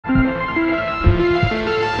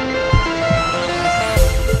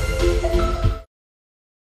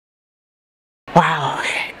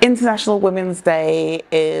International Women's Day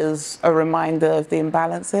is a reminder of the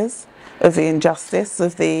imbalances, of the injustice,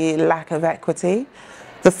 of the lack of equity.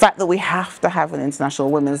 The fact that we have to have an International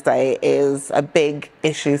Women's Day is a big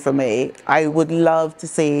issue for me. I would love to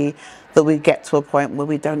see that we get to a point where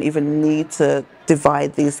we don't even need to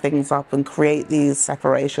divide these things up and create these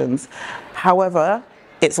separations. However,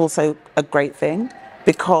 it's also a great thing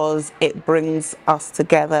because it brings us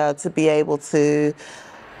together to be able to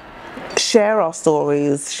share our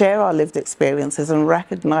stories, share our lived experiences and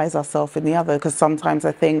recognize ourselves in the other, because sometimes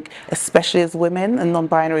I think, especially as women and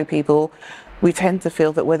non-binary people, we tend to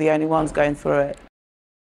feel that we're the only ones going through it.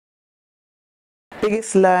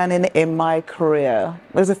 Biggest learning in my career,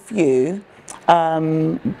 there's a few.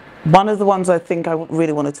 One of the ones I think I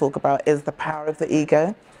really want to talk about is the power of the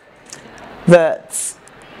ego. That,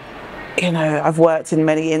 you know, I've worked in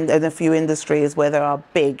a few industries where there are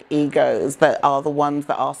big egos that are the ones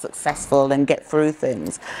that are successful and get through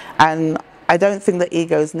things. And I don't think that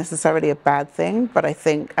ego is necessarily a bad thing, but I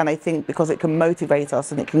think because it can motivate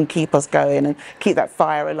us and it can keep us going and keep that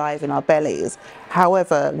fire alive in our bellies.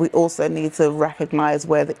 However, we also need to recognize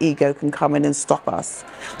where the ego can come in and stop us.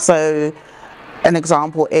 So an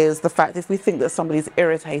example is the fact if we think that somebody's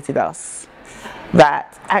irritated us,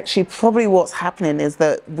 that actually probably what's happening is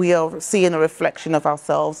that we are seeing a reflection of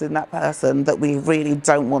ourselves in that person that we really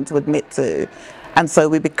don't want to admit to. And so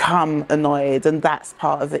we become annoyed, and that's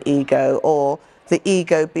part of the ego, or the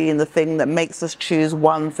ego being the thing that makes us choose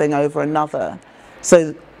one thing over another.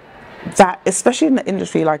 So that, especially in an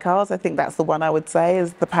industry like ours, I think that's the one I would say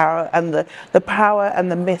is the power and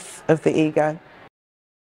the myth of the ego.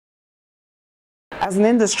 As an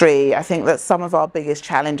industry, I think that some of our biggest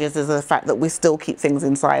challenges is the fact that we still keep things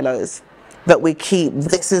in silos. That we keep,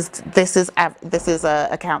 this is a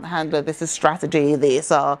account handler, this is strategy, these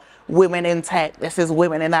are women in tech, this is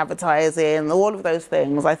women in advertising, all of those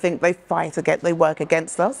things. I think they work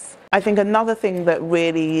against us. I think another thing that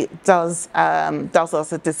really does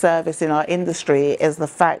us a disservice in our industry is the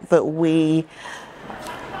fact that we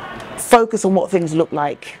focus on what things look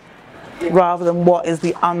like, rather than what is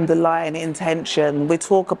the underlying intention. We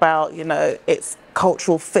talk about, you know, it's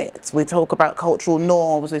cultural fit, we talk about cultural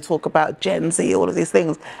norms, we talk about Gen Z, all of these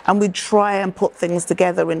things, and we try and put things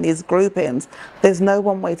together in these groupings. There's no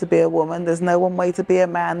one way to be a woman, there's no one way to be a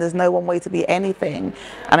man, there's no one way to be anything.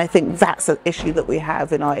 And I think that's an issue that we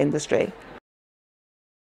have in our industry.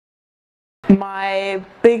 My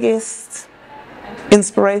biggest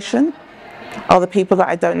inspiration are the people that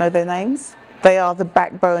I don't know their names. They are the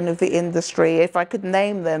backbone of the industry. If I could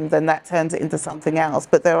name them, then that turns it into something else.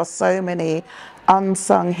 But there are so many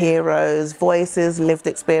unsung heroes, voices, lived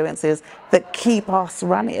experiences that keep us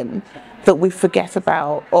running, that we forget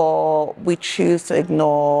about, or we choose to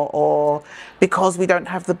ignore, or because we don't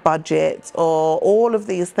have the budget, or all of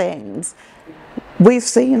these things. We've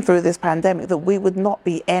seen through this pandemic that we would not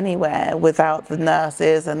be anywhere without the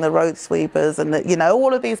nurses and the road sweepers and the, you know,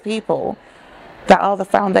 all of these people that are the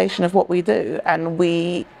foundation of what we do,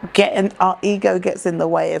 and our ego gets in the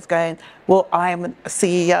way of going, well, I'm a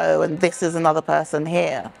CEO and this is another person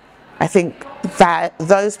here. I think that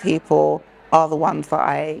those people are the ones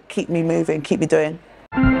that keep me moving, keep me doing.